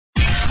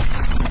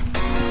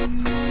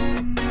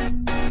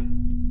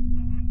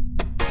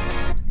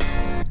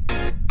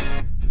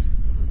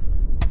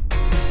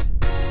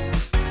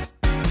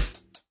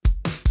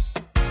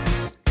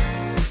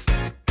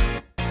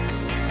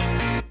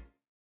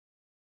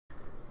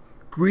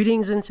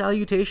Greetings and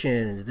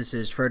salutations, this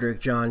is Frederick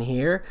John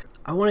here.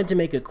 I wanted to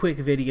make a quick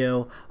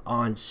video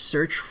on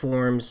search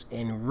forms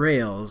in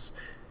Rails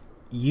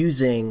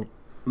using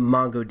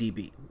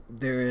MongoDB.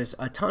 There is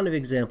a ton of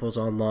examples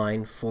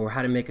online for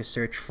how to make a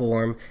search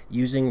form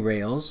using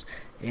Rails,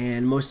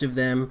 and most of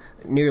them,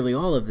 nearly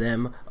all of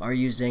them, are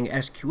using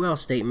SQL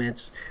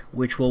statements,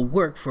 which will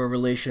work for a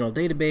relational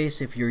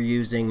database if you're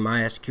using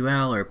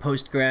MySQL or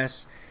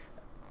Postgres.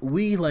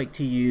 We like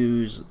to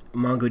use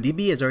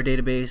MongoDB as our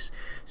database,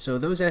 so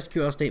those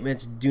SQL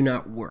statements do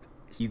not work.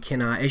 You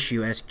cannot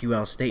issue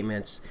SQL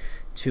statements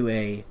to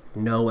a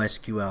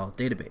NoSQL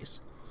database.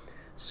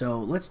 So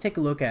let's take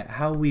a look at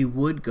how we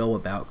would go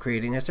about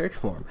creating a search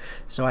form.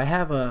 So I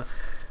have a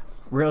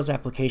Rails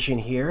application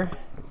here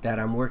that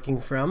I'm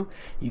working from.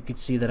 You can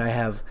see that I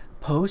have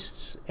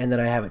posts and that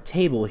I have a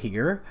table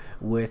here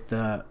with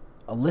a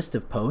list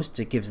of posts.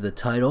 It gives the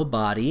title,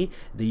 body,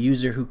 the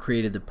user who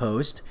created the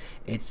post.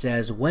 It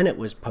says when it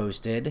was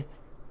posted,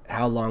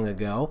 how long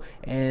ago,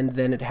 and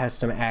then it has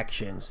some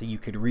actions. So you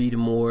could read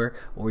more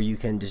or you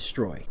can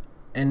destroy.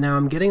 And now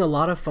I'm getting a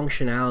lot of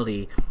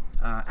functionality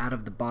out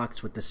of the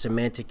box with the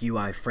Semantic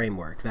UI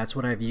framework. That's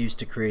what I've used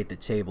to create the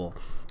table.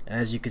 And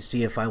as you can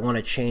see, if I want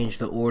to change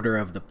the order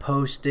of the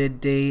posted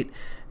date,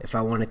 if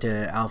I wanted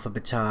to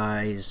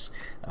alphabetize,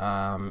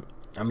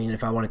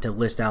 if I wanted to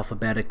list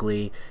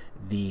alphabetically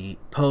the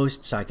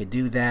posts, I could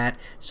do that.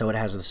 So it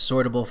has the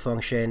sortable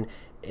function.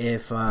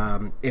 If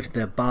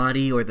the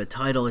body or the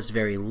title is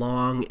very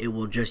long, it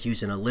will just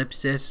use an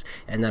ellipsis,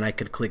 and then I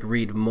could click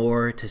read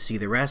more to see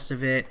the rest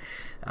of it.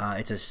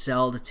 It's a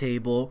celled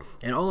table,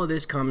 and all of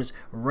this comes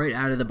right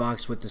out of the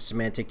box with the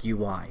Semantic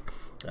UI.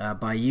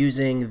 By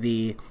using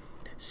the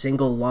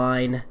single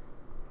line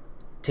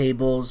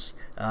tables,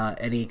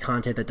 any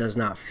content that does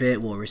not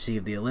fit will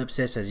receive the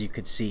ellipsis. As you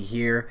could see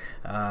here,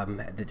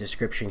 the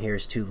description here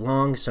is too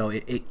long, so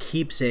it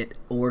keeps it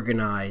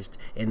organized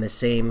in the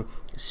same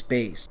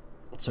space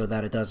so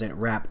that it doesn't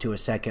wrap to a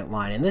second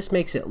line. And this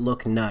makes it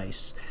look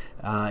nice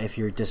if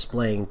you're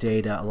displaying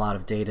data, a lot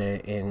of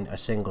data in a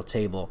single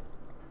table.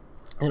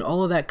 And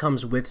all of that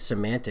comes with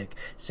Semantic.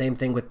 Same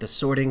thing with the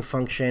sorting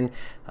function.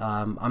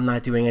 I'm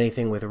not doing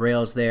anything with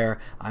Rails there.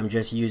 I'm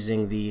just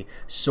using the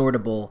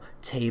sortable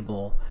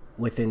table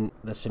within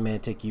the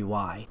Semantic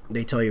UI.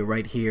 They tell you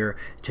right here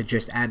to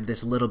just add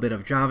this little bit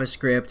of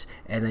JavaScript,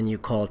 and then you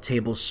call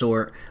table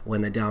sort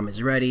when the DOM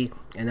is ready,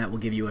 and that will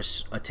give you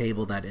a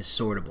table that is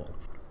sortable.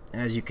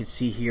 As you can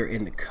see here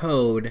in the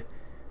code,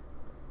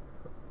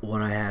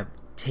 what I have,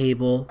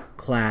 table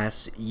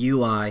class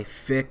UI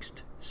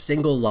fixed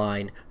single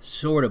line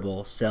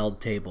sortable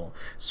celled table.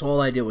 So all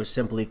I did was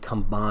simply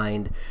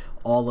combined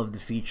all of the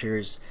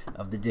features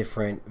of the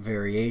different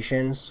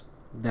variations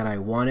that I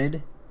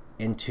wanted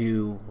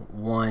into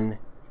one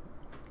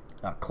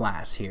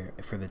class here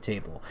for the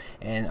table,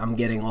 and I'm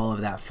getting all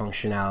of that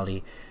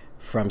functionality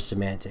from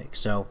Semantic.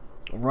 So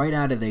right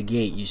out of the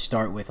gate, you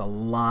start with a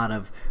lot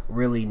of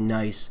really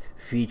nice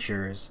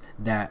features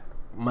that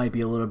might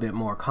be a little bit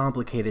more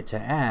complicated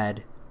to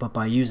add, but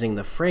by using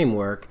the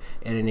framework,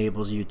 it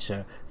enables you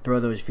to throw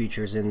those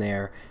features in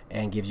there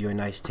and gives you a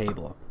nice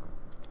table.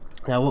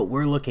 Now what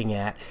we're looking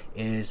at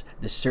is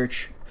the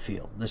search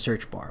field, the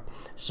search bar.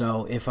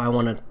 So if I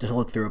wanted to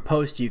look through a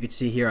post, you could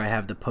see here I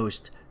have the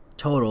post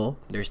total.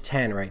 There's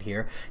 10 right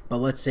here, but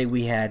let's say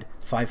we had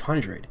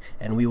 500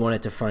 and we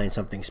wanted to find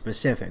something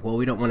specific. Well,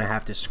 we don't want to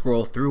have to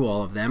scroll through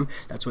all of them.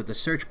 That's what the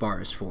search bar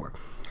is for.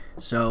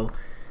 So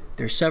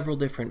there's several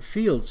different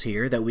fields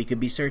here that we could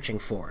be searching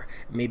for.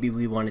 Maybe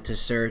we wanted to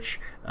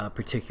search a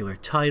particular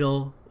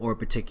title or a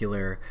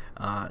particular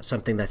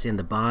something that's in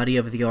the body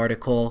of the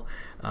article,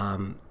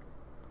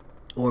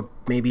 or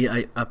maybe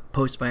a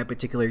post by a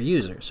particular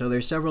user. So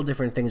there's several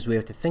different things we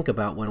have to think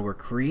about when we're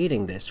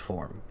creating this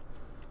form.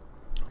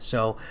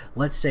 So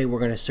let's say we're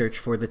going to search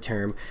for the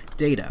term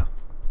data.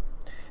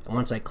 And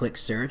once I click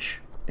search,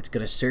 it's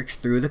going to search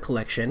through the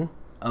collection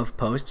of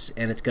posts,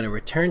 and it's going to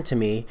return to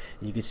me.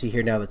 You can see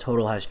here now the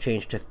total has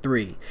changed to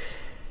 3.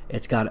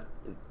 It's got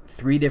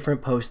 3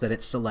 different posts that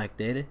it's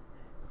selected.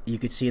 You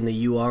could see in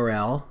the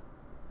URL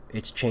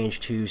it's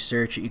changed to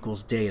search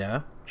equals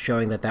data,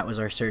 showing that that was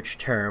our search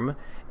term.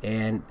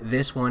 And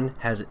this one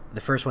has, the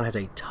first one has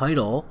a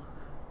title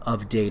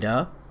of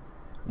data.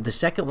 The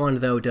second one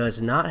though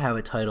does not have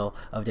a title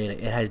of data.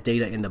 It has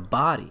data in the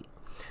body.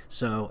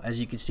 So as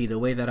you can see, the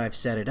way that I've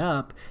set it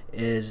up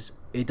is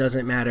it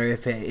doesn't matter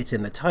if it's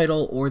in the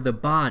title or the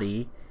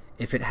body.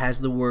 If it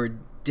has the word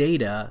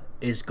data,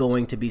 is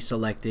going to be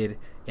selected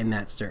in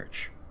that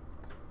search.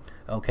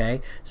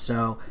 Okay,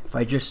 so if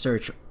I just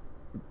search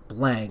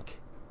blank,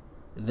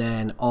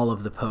 then all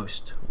of the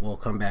posts will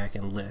come back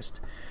and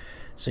list.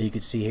 So you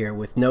can see here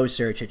with no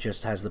search, it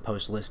just has the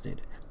post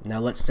listed. Now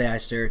let's say I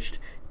searched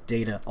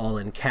data all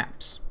in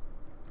caps.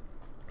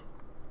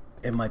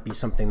 It might be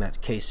something that's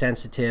case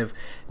sensitive.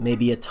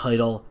 Maybe a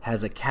title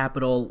has a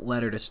capital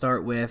letter to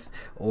start with,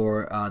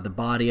 or the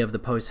body of the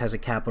post has a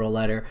capital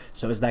letter.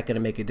 So is that going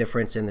to make a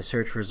difference in the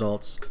search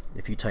results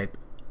if you type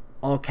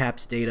all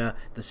caps data,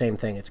 the same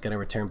thing, it's going to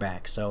return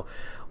back. So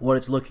what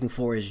it's looking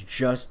for is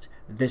just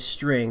this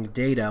string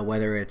data,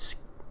 whether it's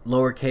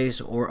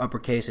lowercase or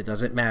uppercase, it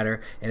doesn't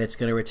matter, and it's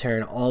going to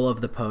return all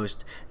of the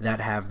posts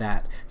that have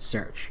that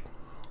search.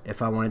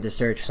 If I wanted to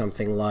search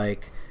something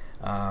like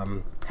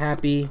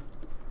happy,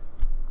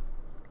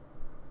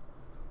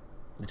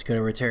 it's going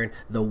to return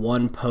the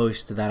one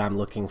post that I'm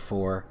looking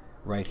for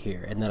right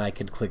here, and then I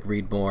could click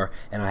read more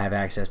and I have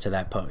access to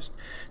that post.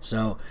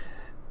 So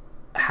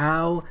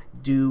how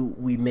do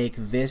we make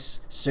this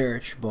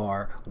search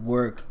bar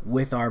work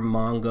with our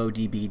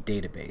MongoDB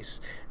database?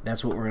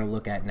 That's what we're going to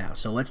look at now.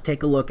 So let's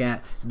take a look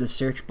at the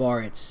search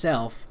bar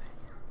itself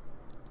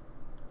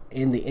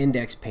in the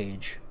index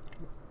page,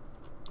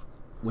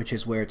 which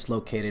is where it's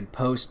located.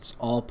 Posts,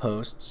 all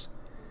posts.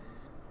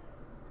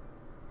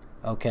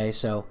 Okay,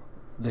 so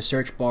the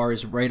search bar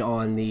is right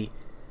on the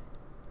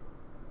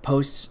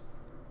posts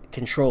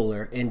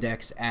controller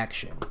index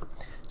action.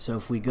 So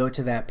if we go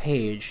to that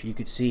page, you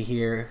could see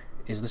here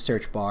is the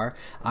search bar.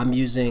 I'm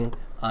using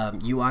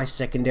UI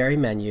secondary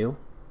menu,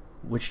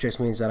 which just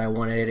means that I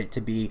wanted it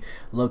to be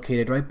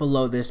located right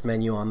below this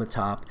menu on the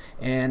top,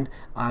 and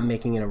I'm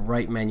making it a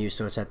right menu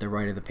so it's at the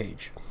right of the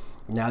page.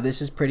 Now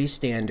this is pretty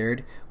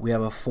standard. We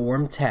have a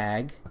form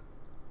tag,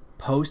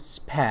 posts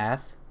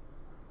path,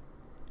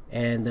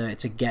 and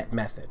it's a get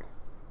method.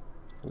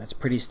 That's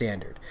pretty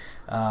standard.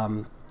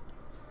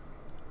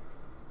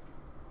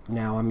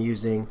 Now I'm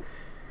using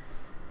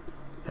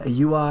a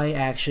UI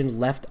action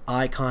left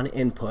icon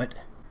input.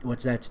 What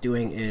that's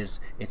doing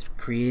is it's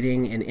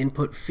creating an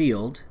input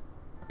field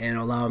and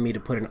allowing me to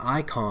put an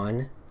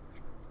icon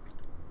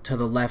to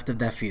the left of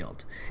that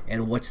field.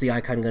 And what's the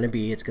icon going to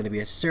be? It's going to be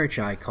a search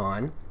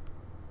icon.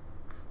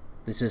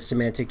 This is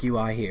Semantic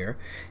UI here.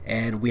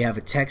 And we have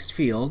a text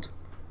field,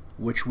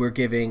 which we're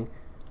giving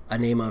a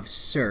name of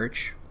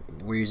search.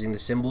 We're using the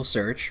symbol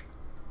search.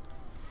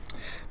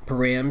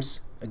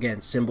 Params,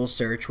 again, symbol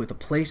search with a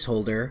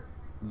placeholder,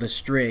 the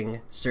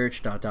string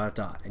search ...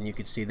 and you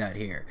can see that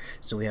here.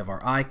 So we have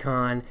our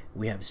icon,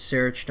 we have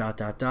search ...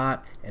 and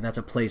that's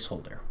a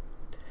placeholder.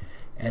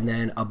 And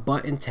then a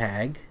button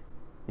tag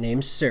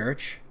named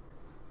search.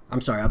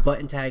 I'm sorry, a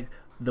button tag,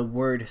 the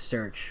word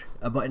search.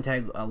 A button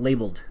tag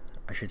labeled,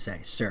 I should say,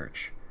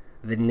 search.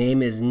 The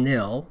name is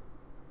nil.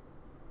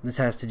 This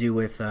has to do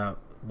with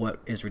what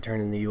is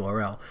returned in the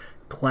URL.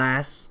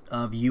 Class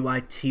of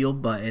UI teal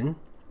button,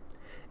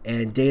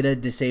 and data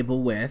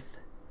disable with,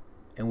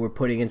 and we're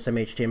putting in some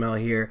HTML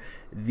here,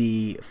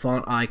 the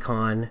font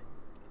icon,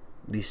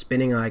 the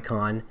spinning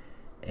icon,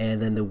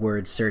 and then the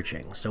word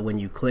searching. So when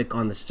you click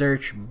on the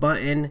search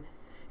button,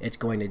 it's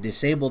going to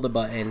disable the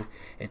button,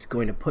 it's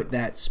going to put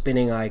that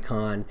spinning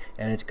icon,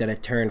 and it's going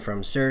to turn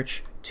from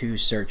search to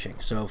searching.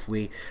 So if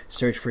we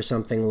search for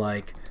something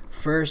like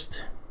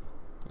first,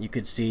 you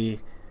could see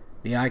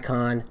the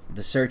icon,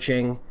 the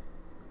searching,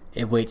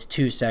 it waits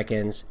 2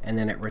 seconds, and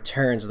then it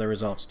returns the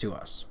results to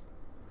us.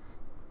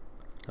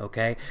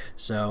 Okay,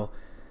 so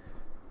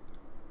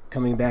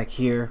coming back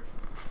here,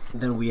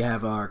 then we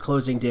have our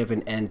closing div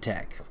and end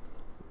tag.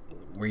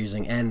 We're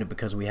using end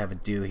because we have a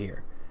do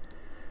here.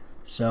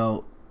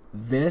 So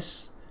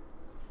this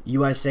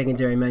UI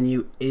secondary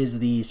menu is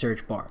the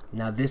search bar.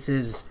 Now this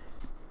is,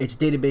 it's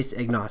database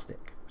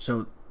agnostic.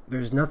 So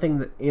there's nothing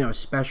that,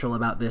 special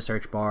about this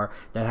search bar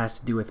that has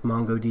to do with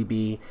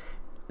MongoDB.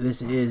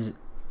 This is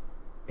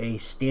a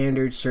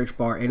standard search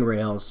bar in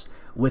Rails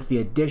with the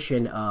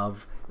addition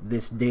of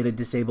this data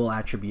disable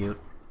attribute,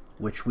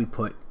 which we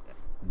put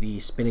the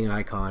spinning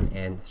icon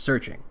and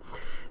searching.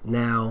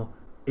 Now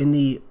in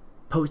the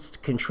posts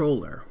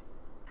controller,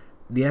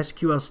 the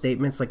SQL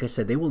statements, like I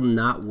said, they will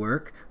not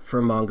work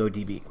for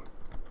MongoDB.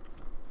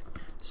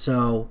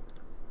 So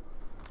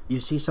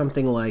you see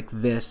something like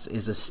this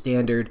is a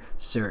standard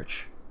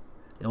search.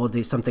 It will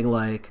do something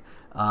like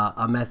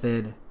a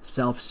method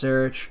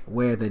self-search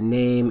where the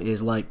name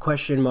is like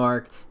question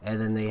mark, and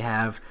then they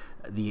have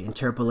the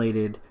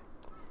interpolated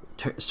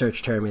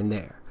search term in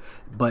there.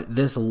 But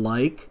this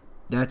like,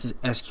 that's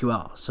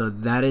SQL, so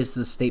that is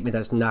the statement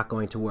that's not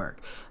going to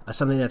work.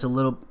 Something that's a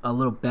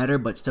little better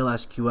but still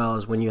SQL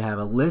is when you have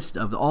a list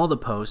of all the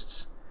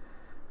posts.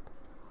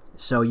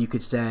 So you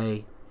could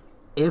say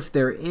if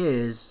there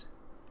is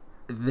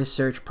this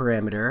search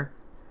parameter,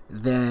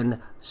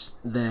 then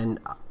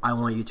I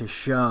want you to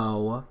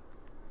show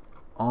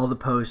all the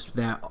posts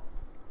that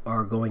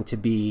are going to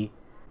be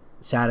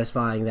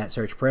satisfying that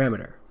search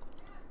parameter.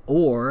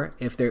 Or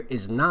if there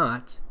is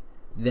not,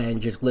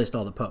 then just list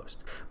all the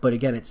posts. But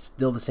again, it's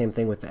still the same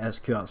thing with the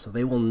SQL, so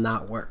they will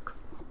not work.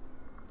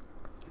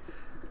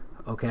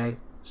 Okay,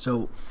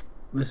 so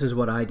this is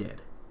what I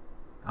did.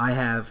 I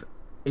have,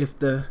 if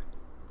the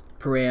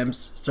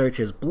params search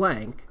is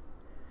blank,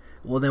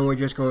 well then we're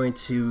just going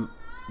to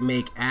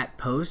make at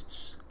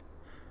posts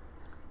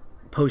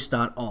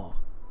post.all,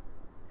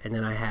 and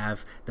then I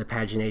have the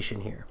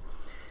pagination here.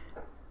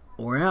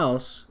 Or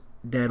else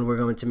then we're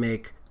going to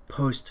make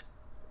post,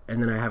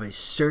 and then I have a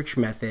search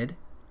method,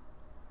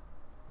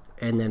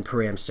 and then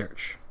param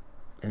search,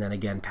 and then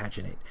again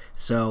paginate.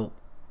 So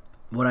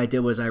what I did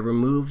was I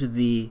removed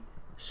the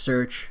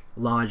search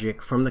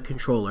logic from the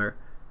controller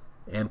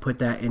and put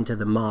that into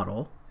the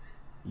model,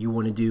 you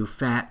want to do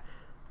fat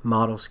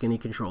model skinny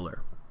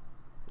controller.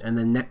 And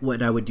then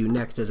what I would do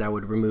next is I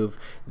would remove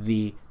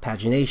the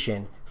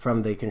pagination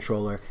from the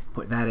controller,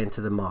 put that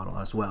into the model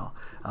as well.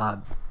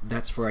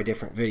 That's for a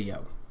different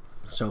video.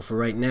 So for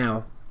right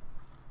now,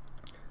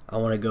 I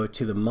want to go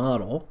to the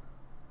model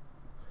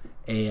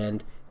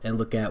and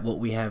look at what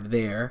we have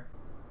there.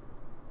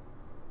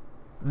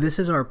 This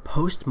is our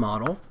post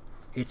model.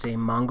 It's a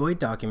Mongoid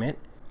document.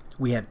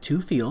 We have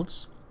two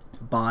fields,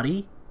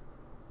 body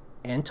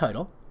and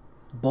title.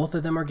 Both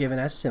of them are given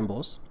as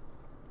symbols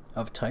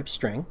of type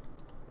string.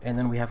 And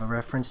then we have a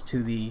reference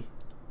to the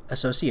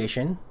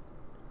association,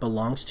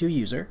 belongs to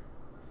user,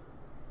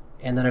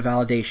 and then a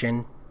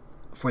validation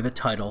for the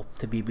title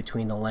to be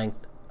between the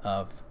length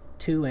of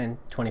 2 and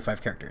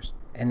 25 characters.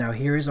 And now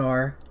here is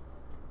our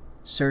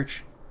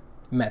search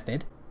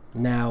method.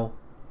 Now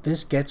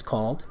this gets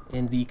called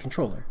in the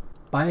controller.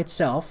 By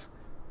itself,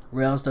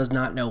 Rails does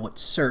not know what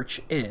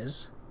search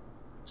is.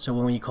 So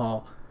when we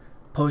call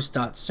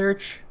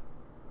post.search,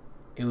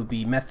 it would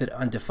be method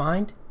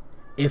undefined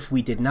if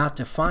we did not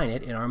define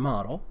it in our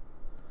model,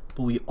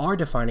 but we are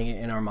defining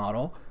it in our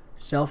model,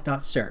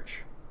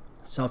 self.search.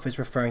 Self is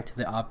referring to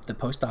the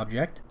post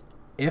object.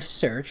 If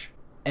search,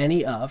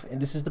 any of,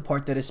 and this is the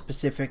part that is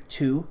specific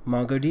to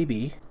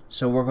MongoDB,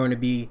 so we're going to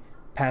be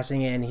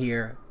passing in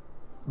here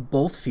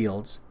both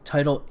fields,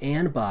 title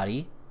and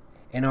body,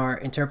 and our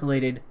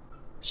interpolated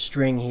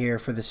string here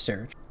for the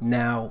search.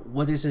 Now,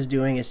 what this is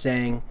doing is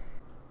saying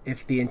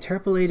if the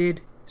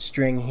interpolated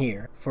string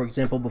here, for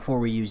example, before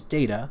we use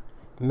data,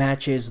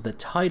 matches the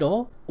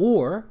title,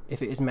 or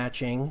if it is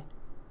matching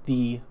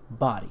the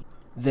body,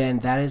 then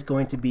that is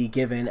going to be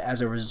given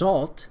as a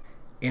result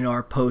in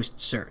our post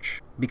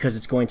search, because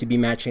it's going to be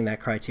matching that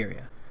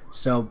criteria.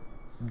 So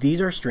these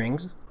are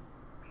strings,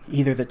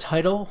 either the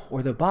title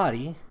or the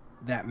body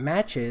that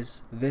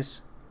matches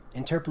this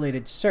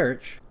interpolated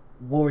search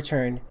will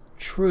return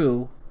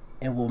true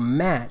and will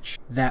match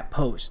that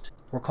post.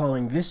 We're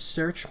calling this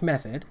search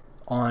method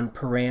on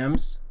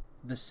params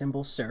the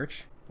symbol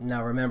search.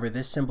 Now remember,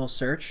 this symbol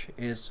search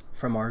is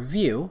from our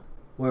view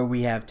where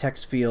we have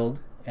text field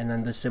and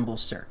then the symbol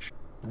search.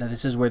 Now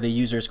this is where the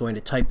user is going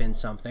to type in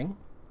something,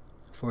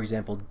 for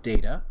example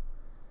data,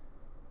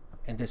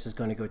 and this is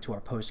going to go to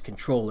our post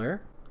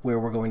controller where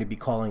we're going to be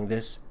calling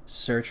this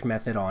search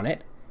method on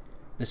it.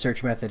 The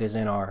search method is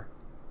in our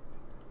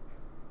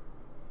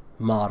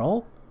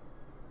model,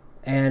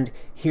 and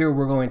here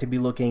we're going to be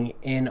looking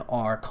in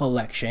our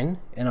collection,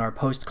 in our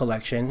post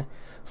collection,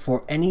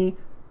 for any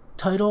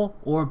title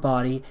or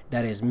body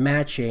that is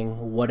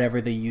matching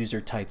whatever the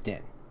user typed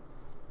in,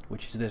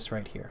 which is this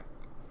right here.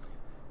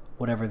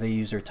 Whatever the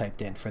user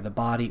typed in for the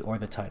body or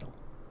the title,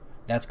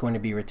 that's going to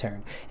be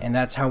returned. And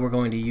that's how we're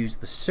going to use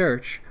the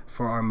search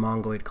for our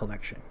Mongoid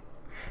collection.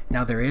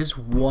 Now there is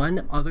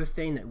one other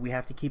thing that we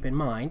have to keep in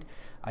mind.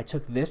 I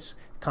took this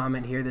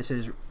comment here. This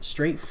is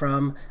straight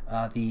from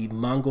the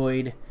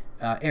Mongoid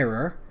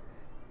error,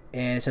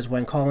 and it says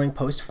when calling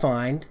post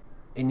find,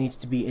 it needs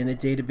to be in the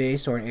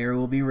database or an error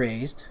will be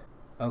raised.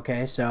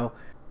 Okay, so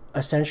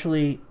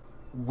essentially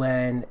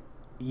when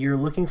you're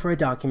looking for a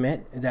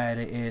document that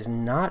is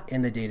not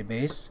in the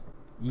database,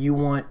 you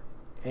want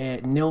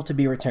nil to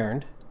be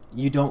returned.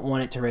 You don't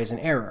want it to raise an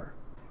error.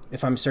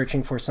 If I'm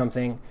searching for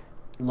something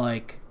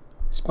like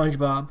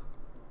SpongeBob,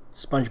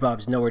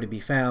 SpongeBob's nowhere to be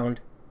found,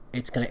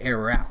 it's going to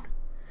error out.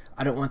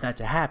 I don't want that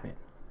to happen.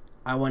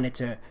 I want it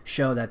to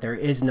show that there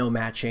is no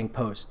matching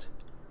post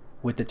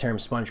with the term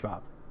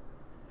SpongeBob.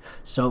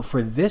 So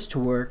for this to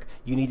work,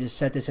 you need to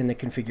set this in the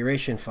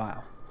configuration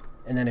file.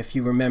 And then if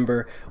you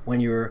remember, when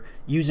you're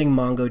using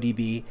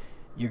MongoDB,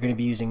 you're going to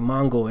be using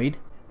Mongoid.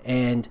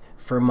 And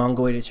for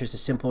Mongoid, it's just a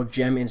simple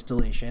gem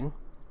installation.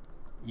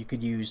 You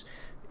could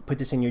put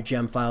this in your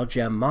gem file,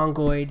 gem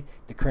Mongoid.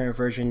 The current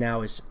version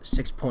now is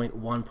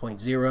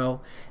 6.1.0.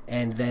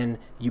 And then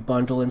you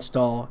bundle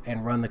install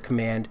and run the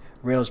command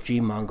railsg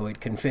mongoid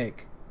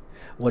config.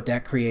 What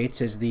that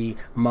creates is the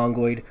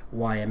Mongoid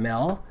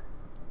YML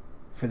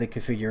for the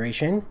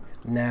configuration.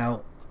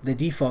 Now the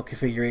default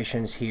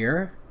configurations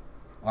here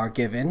are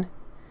given,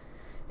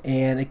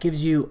 and it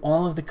gives you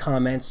all of the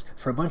comments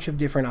for a bunch of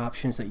different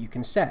options that you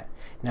can set.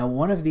 Now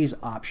one of these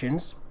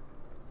options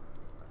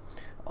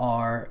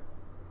are,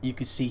 you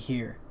could see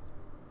here,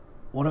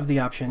 one of the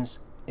options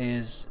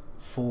is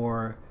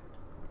for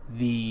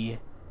the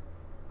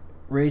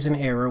raise an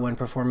error when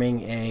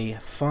performing a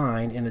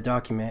find in the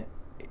document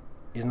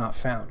is not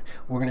found.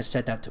 We're going to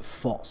set that to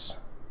false.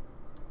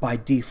 By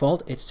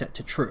default, it's set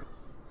to true.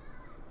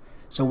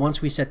 So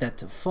once we set that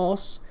to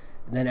false,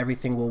 then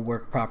everything will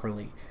work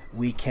properly.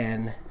 We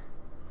can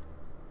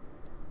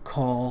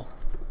call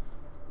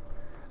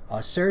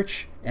a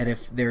search, and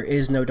if there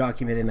is no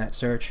document in that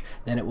search,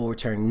 then it will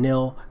return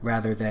nil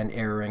rather than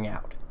erroring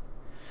out.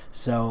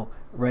 So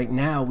right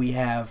now we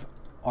have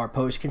our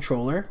post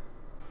controller.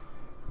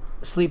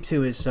 Sleep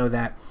 2 is so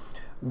that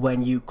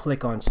when you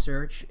click on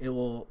search, it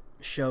will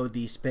show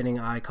the spinning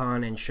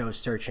icon and show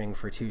searching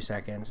for 2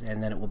 seconds,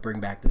 and then it will bring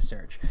back the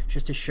search,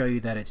 just to show you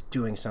that it's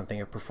doing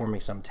something or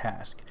performing some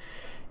task.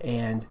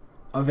 And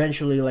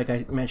eventually, like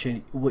I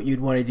mentioned, what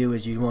you'd want to do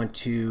is you'd want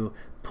to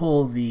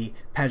pull the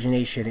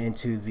pagination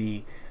into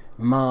the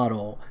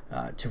model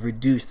to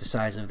reduce the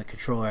size of the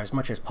controller as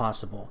much as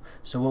possible.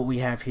 So what we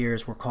have here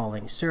is we're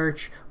calling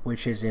search,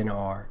 which is in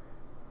our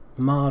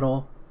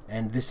model,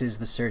 and this is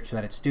the search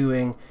that it's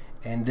doing,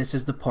 and this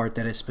is the part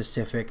that is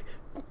specific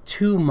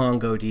to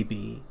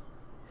MongoDB.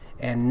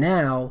 And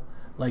now,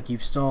 like you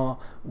saw,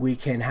 we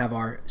can have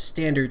our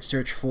standard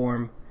search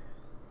form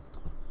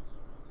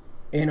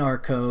in our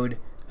code.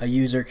 A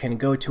user can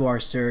go to our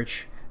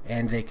search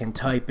and they can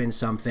type in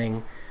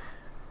something,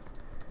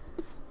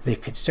 they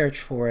could search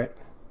for it,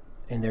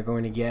 and they're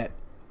going to get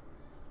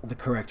the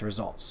correct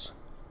results.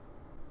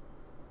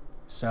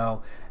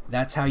 So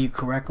that's how you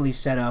correctly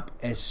set up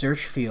a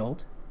search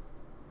field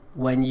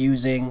when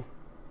using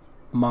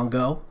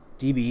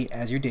MongoDB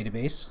as your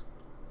database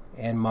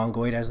and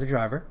Mongoid as the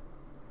driver.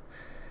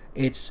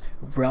 It's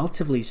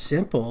relatively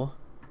simple.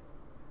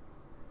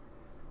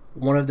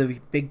 One of the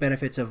big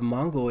benefits of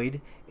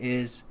Mongoid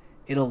is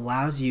it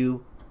allows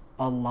you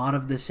a lot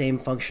of the same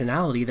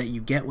functionality that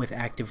you get with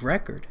Active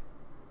Record.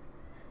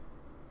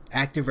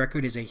 Active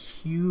Record is a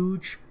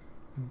huge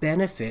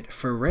benefit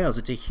for Rails.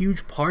 It's a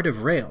huge part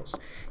of Rails.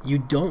 You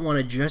don't want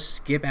to just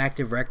skip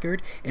Active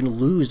Record and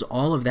lose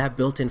all of that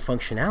built-in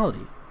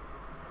functionality.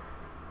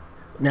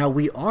 Now,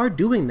 we are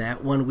doing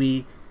that when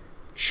we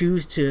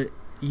choose to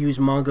use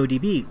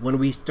MongoDB. When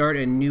we start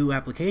a new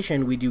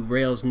application, we do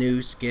Rails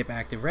new, skip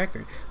Active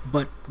Record.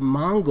 But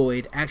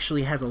Mongoid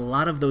actually has a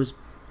lot of those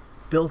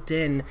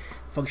built-in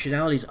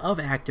functionalities of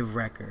Active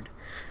Record.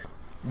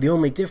 The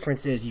only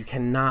difference is you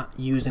cannot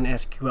use an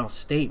SQL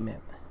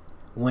statement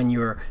when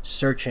you're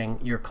searching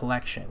your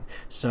collection.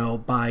 So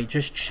by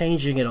just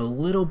changing it a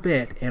little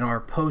bit in our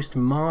post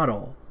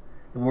model,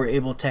 we're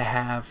able to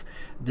have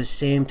the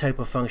same type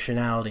of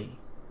functionality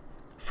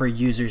for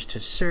users to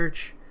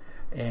search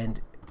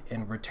and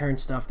return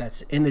stuff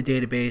that's in the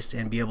database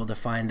and be able to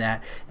find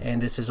that.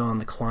 And this is on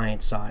the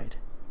client side.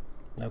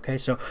 Okay,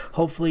 so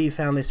hopefully you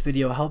found this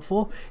video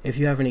helpful. If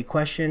you have any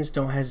questions,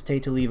 don't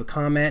hesitate to leave a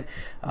comment.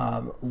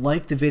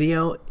 Like the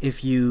video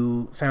if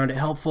you found it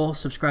helpful.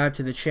 Subscribe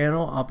to the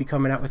channel. I'll be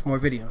coming out with more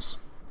videos.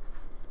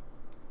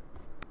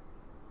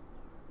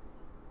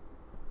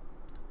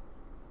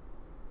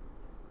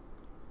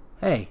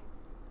 Hey,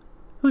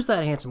 who's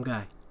that handsome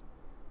guy?